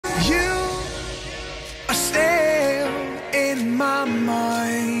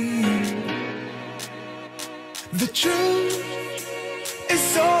truth is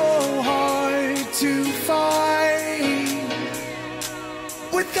so hard to find.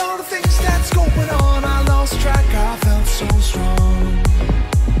 With all the things that's going on, I lost track, I felt so strong.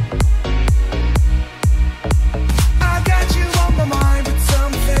 I got you on my mind, but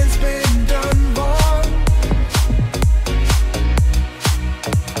something's been done wrong.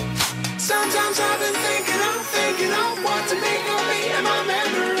 Sometimes I've been thinking of what to make of me and my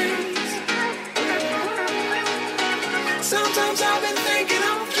memories. Sometimes I've been thinking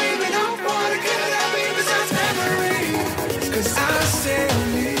of dreaming of what it could